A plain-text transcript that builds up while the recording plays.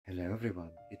Hello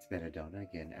everyone, it's Belladonna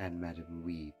again and Madam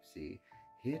Weepsy,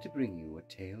 here to bring you a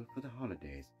tale for the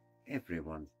holidays,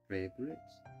 everyone's favourite,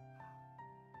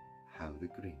 How the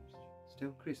Grinch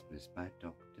Stole Christmas by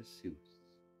Dr. Seuss.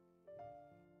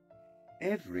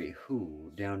 Every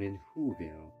Who down in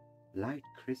Whoville liked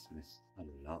Christmas a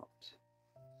lot,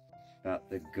 but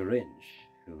the Grinch,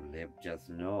 who lived just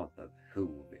north of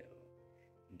Whoville,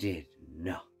 did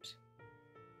not.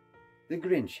 The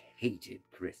Grinch hated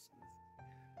Christmas,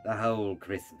 the whole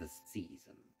Christmas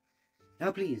season.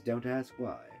 Now please don't ask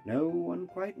why. No one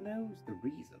quite knows the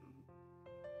reason.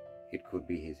 It could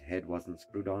be his head wasn't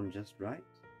screwed on just right.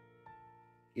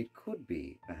 It could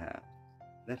be, perhaps,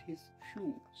 that his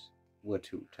shoes were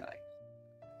too tight.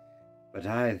 But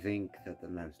I think that the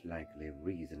most likely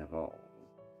reason of all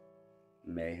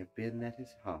may have been that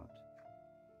his heart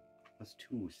was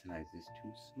 2 sizes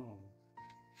too small.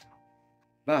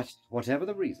 But whatever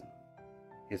the reason,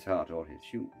 his heart or his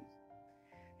shoes,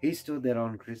 he stood there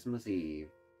on Christmas Eve,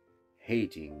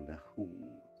 hating the Who's,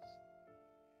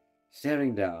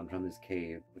 staring down from his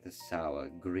cave with a sour,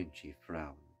 grinchy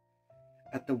frown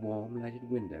at the warm lighted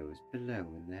windows below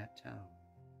in their town.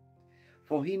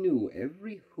 For he knew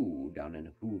every Who down in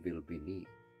Whoville beneath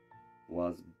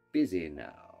was busy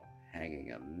now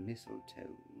hanging a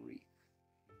mistletoe wreath.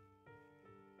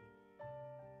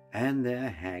 And they're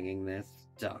hanging their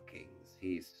stockings,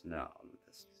 he snarled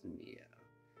with a sneer.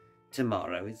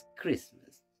 Tomorrow is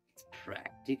Christmas, it's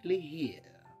practically here.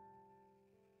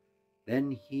 Then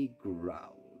he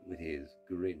growled with his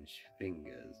Grinch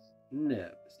fingers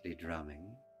nervously drumming.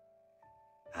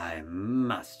 I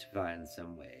must find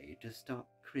some way to stop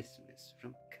Christmas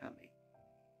from coming.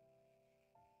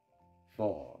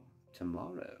 For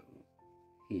tomorrow,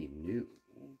 he knew,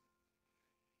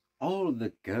 all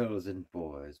the girls and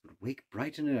boys would wake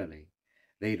bright and early.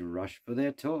 They'd rush for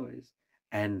their toys,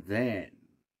 and then,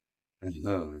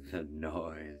 oh, the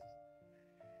noise.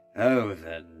 Oh,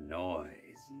 the noise,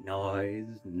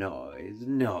 noise, noise,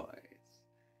 noise.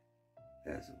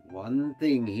 There's one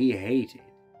thing he hated.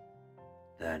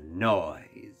 The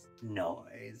noise,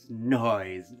 noise,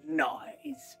 noise,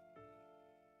 noise.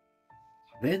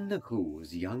 Then the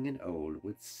Who's, young and old,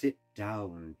 would sit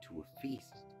down to a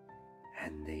feast,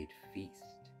 and they'd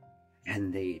feast,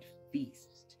 and they'd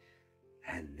feast,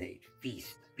 and they'd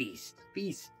feast, feast,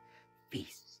 feast,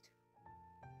 feast.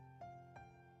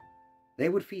 They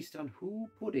would feast on Who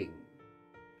pudding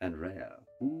and rare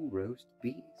Who roast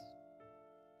beef,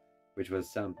 which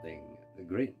was something the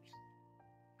Grinch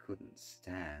couldn't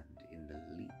stand in the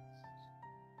least.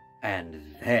 And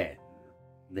then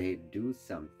they'd do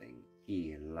something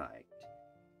he liked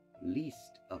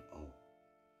least of all.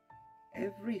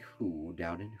 Every Who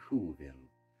down in Whoville,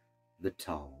 the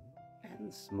tall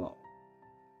and small,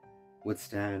 would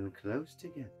stand close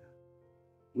together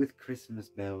with Christmas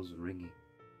bells ringing.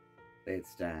 They'd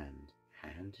stand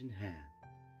hand in hand,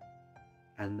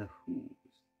 and the Who's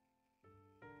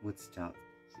would start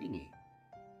singing.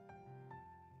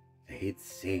 They'd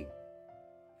sing,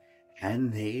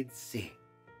 and they'd sing,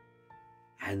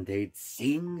 and they'd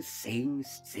sing, sing,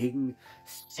 sing,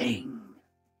 sing.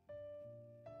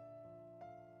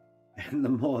 And the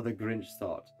more the Grinch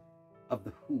thought of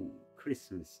the Who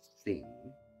Christmas sing,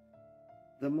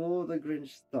 the more the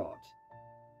Grinch thought,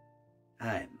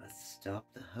 I must stop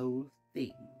the whole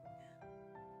thing.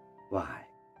 Why,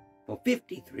 for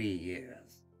 53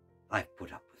 years, I've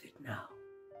put up with it now.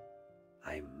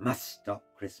 I must stop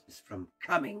Christmas from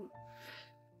coming.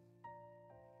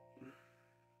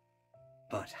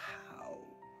 But how?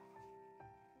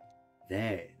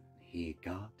 Then he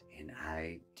got an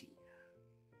idea.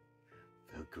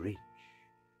 The Grinch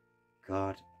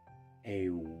got a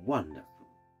wonderful,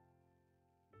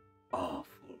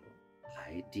 awful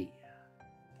idea.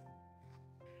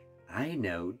 I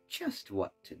know just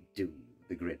what to do,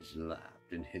 the Grinch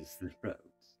laughed in his throat.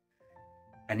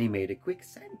 And he made a quick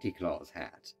Santa Claus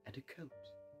hat and a coat.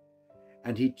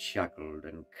 And he chuckled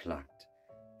and clucked.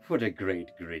 What a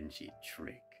great Grinchy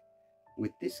trick!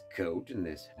 With this coat and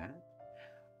this hat,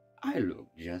 I look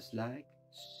just like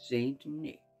Saint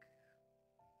Nick.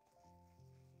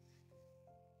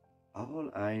 All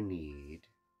I need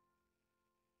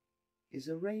is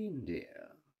a reindeer.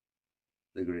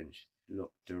 The Grinch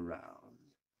looked around.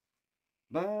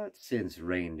 But since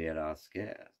reindeer are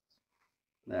scarce,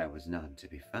 there was none to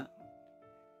be found.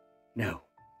 No,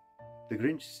 the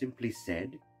Grinch simply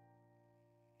said,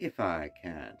 if I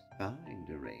can't find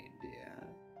a reindeer,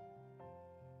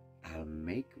 I'll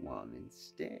make one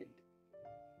instead.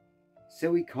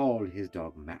 So he called his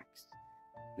dog Max.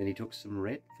 Then he took some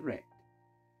red thread,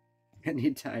 and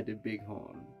he tied a big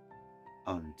horn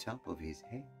on top of his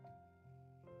head.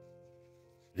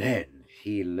 Then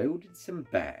he loaded some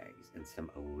bags and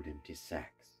some old empty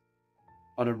sacks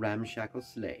on a ramshackle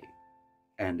sleigh,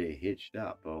 and he hitched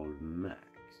up old Max.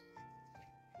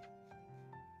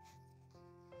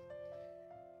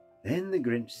 Then the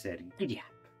Grinch said, "Giddy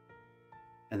up,"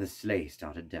 and the sleigh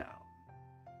started down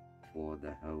toward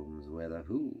the homes where the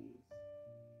Who's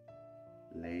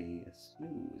lay a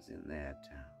snooze in their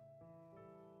town.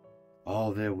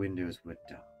 All their windows were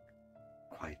dark,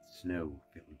 quite snow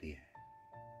filled the air.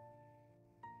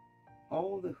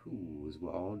 All the Who's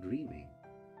were all dreaming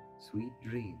sweet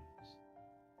dreams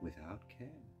without care.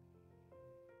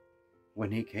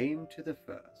 When he came to the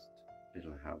first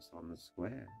little house on the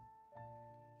square,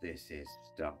 "This is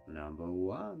stop number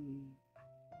 1,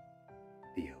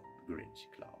 the old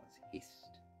Grinch Claus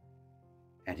hissed,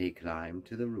 and he climbed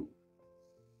to the roof,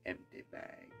 empty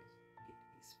bags in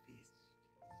his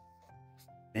fist.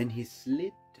 Then he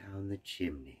slid down the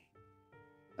chimney,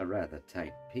 a rather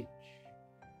tight pitch.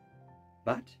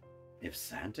 But if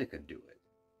Santa could do it,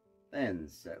 then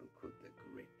so could the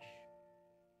Grinch.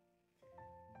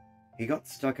 He got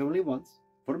stuck only once,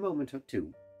 for a moment or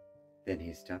two. Then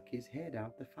he stuck his head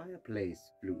out the fireplace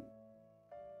flue,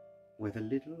 where the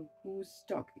little Who's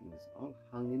stockings all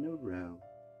hung in a row.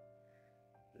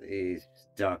 These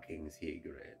stockings," he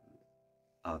grinned,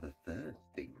 "are the first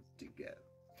things to go."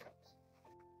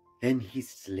 Then he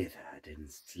slithered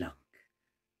and slunk,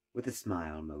 with a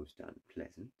smile most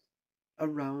unpleasant,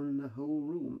 around the whole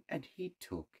room, and he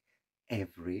took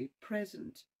every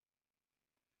present.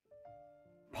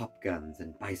 Pop guns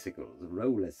and bicycles,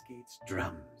 roller skates,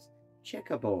 drums,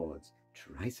 checkerboards,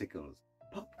 tricycles,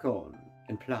 popcorn,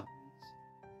 and plums.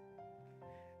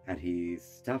 And he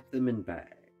stuffed them in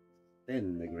bags.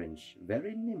 Then the Grinch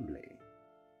very nimbly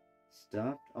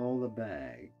stuffed all the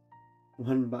bags,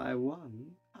 one by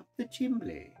one, up the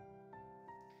chimbley.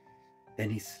 Then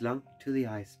he slunk to the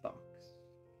icebox.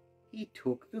 He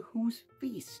took the Who's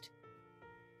feast.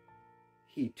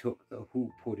 He took the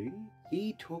Who pudding.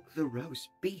 He took the roast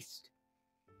beast.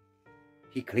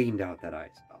 He cleaned out that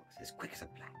icebox as quick as a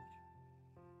flash.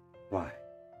 Why,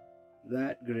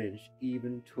 that Grinch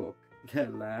even took the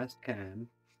last can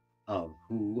of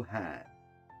Who had.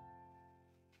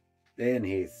 Then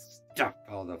he stuffed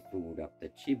all the food up the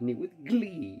chimney with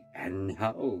glee, and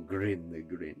now, grinned the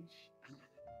Grinch,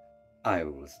 I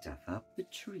will stuff up the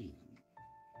tree.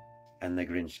 And the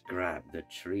Grinch grabbed the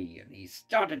tree and he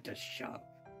started to shove,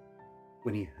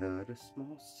 when he heard a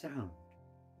small sound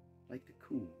like the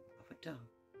coo of a dove.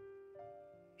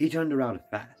 He turned around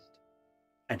fast,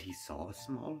 and he saw a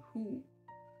small Who,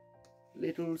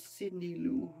 little Cindy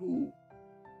Lou Who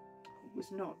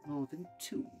was not more than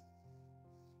 2.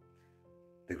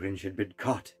 The Grinch had been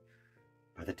caught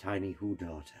by the tiny Who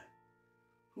daughter,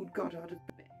 who'd got out of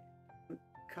bed with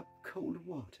a cup of cold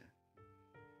water.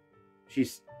 She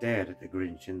stared at the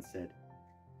Grinch and said,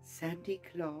 "Santa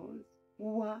Claus,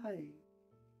 why?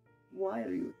 Why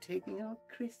are you taking our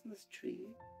Christmas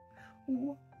tree?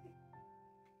 Why?"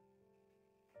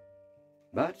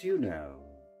 But you know,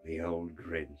 the old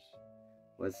Grinch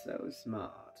was so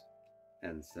smart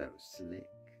and so slick.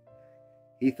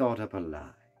 He thought up a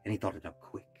lie, and he thought it up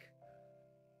quick.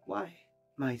 "Why,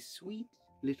 my sweet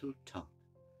little tot,"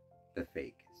 the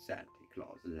fake Santa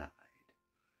Claus lied,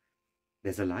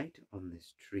 "there's a light on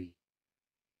this tree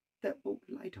that won't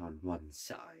light on one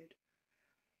side.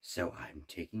 So I'm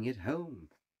taking it home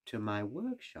to my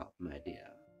workshop, my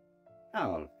dear.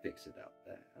 I'll fix it up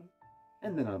there,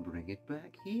 and then I'll bring it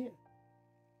back here."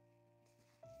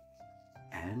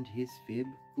 And his fib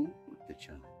fooled the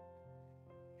child,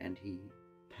 and he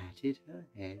patted her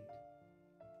head,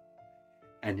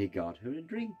 and he got her a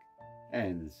drink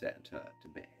and sent her to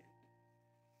bed.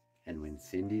 And when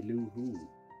Cindy Lou Who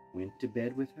went to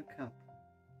bed with her cup,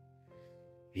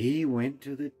 he went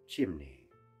to the chimney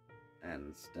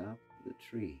and stuffed the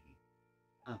tree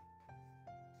up.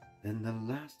 Then the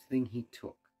last thing he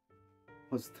took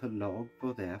was the log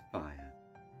for their fire.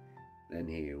 Then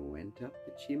he went up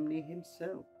the chimney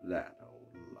himself, that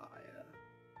old liar.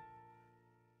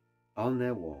 On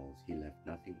their walls he left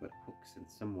nothing but hooks and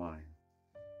some wire,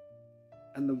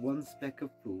 and the one speck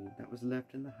of food that was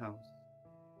left in the house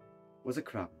was a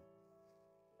crumb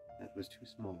that was too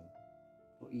small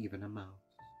for even a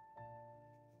mouse.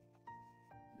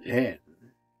 Then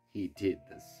he did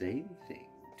the same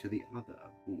thing to the other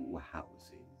Who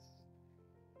houses,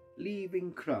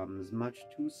 leaving crumbs much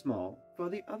too small for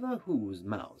the other Who's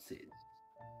mouses.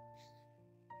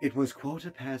 It was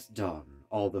dawn,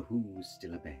 all the Who's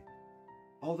still abed,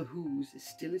 all the Who's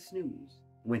still a snooze,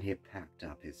 when he packed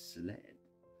up his sled.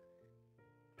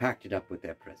 Packed it up with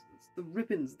their presents, the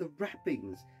ribbons, the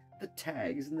wrappings, the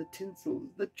tags and the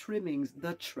tinsels, the trimmings,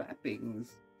 the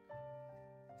trappings.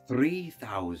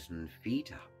 3,000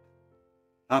 feet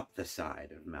up the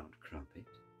side of Mount Crumpet,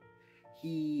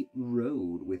 he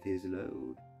rode with his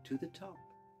load to the top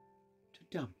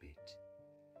to dump it.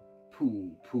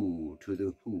 Pooh, pooh to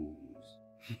the whoos,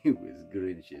 he was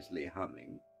grinchiously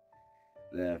humming.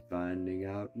 They're finding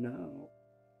out now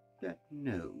that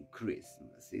no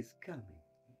Christmas is coming.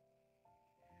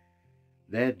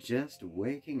 They're just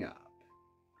waking up.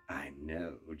 I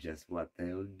know just what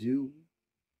they'll do.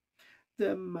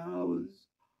 Their mouths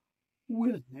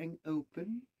will hang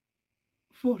open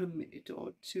for a minute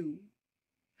or two.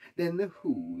 Then the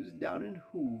Who's down in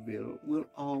Whoville will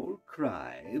all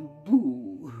cry,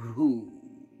 boo-hoo.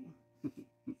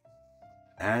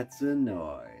 That's a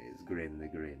noise, grinned the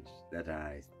Grinch, that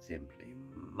I simply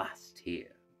must hear.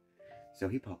 So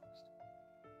he paused,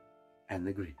 and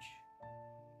the Grinch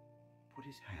put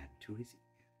his hand to his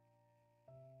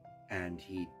ear, and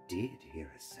he did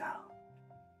hear a sound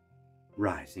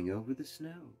rising over the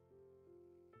snow.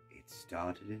 It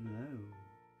started in low,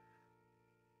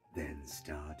 then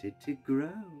started to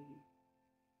grow.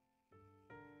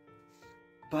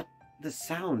 But the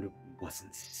sound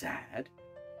wasn't sad.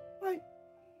 Why,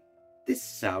 this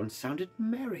sound sounded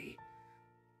merry.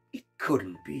 It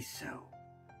couldn't be so,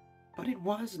 but it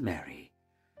was merry,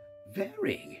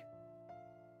 very.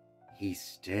 He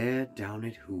stared down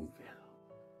at Whoville.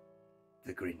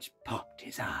 The Grinch popped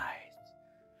his eyes.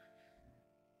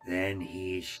 Then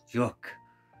he shook.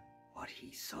 What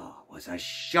he saw was a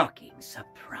shocking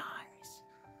surprise.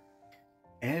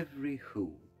 Every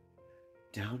Who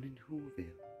down in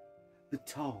Whoville, the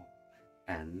tall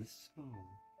and the small,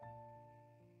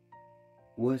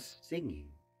 was singing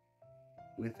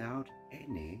without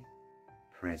any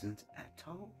present at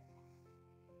all.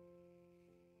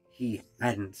 He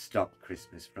hadn't stopped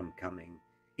Christmas from coming.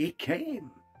 It came.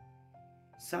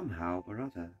 Somehow or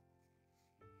other,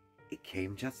 it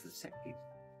came just the same.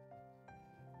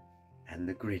 And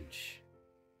the Grinch,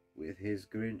 with his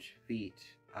Grinch feet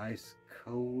ice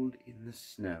cold in the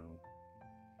snow,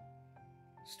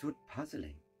 stood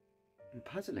puzzling and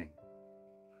puzzling.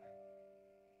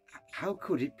 How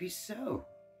could it be so?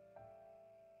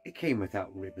 It came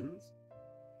without ribbons.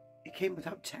 It came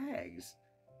without tags.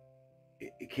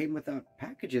 It came without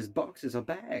packages, boxes, or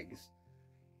bags.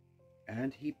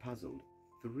 And he puzzled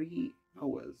 3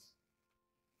 hours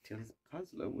till his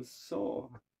puzzler was sore.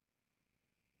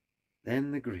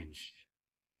 Then the Grinch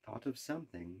thought of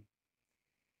something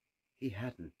he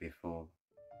hadn't before.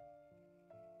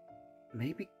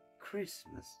 Maybe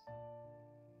Christmas,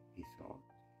 he thought,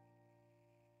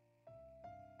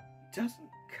 doesn't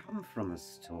come from a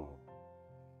store.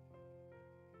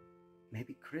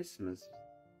 Maybe Christmas,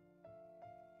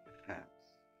 perhaps,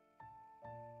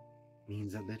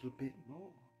 means a little bit more.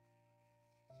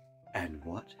 And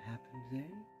what happened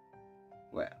then?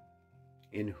 Well,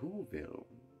 in Whoville,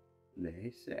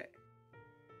 they say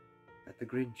that the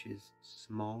Grinch's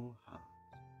small heart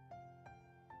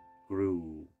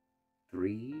grew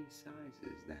 3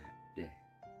 sizes that day.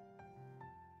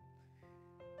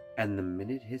 And the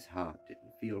minute his heart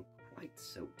didn't feel quite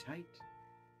so tight,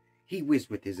 he whizzed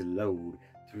with his load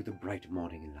through the bright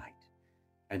morning light,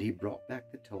 and he brought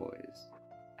back the toys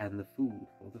and the food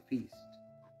for the feast.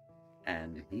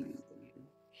 And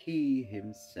he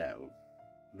himself,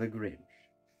 the Grinch,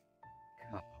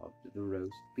 carved the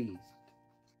roast beast.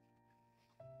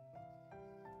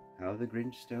 How the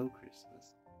Grinch Stole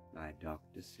Christmas by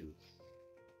Dr. Seuss.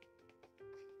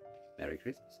 Merry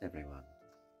Christmas, everyone.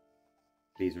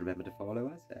 Please remember to follow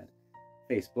us at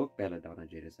Facebook, Belladonna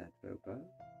Jada Satvopa,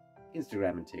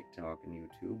 Instagram and TikTok and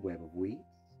YouTube, Web of Weeks.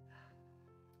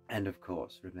 And of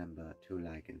course, remember to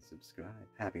like and subscribe.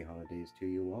 Happy holidays to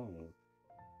you all,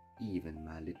 even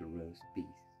my little roast beast.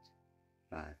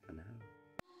 Bye for now.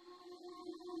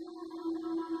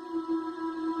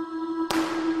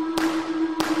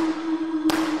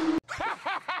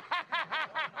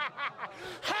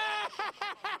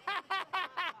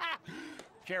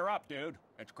 Cheer up, dude.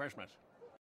 It's Christmas.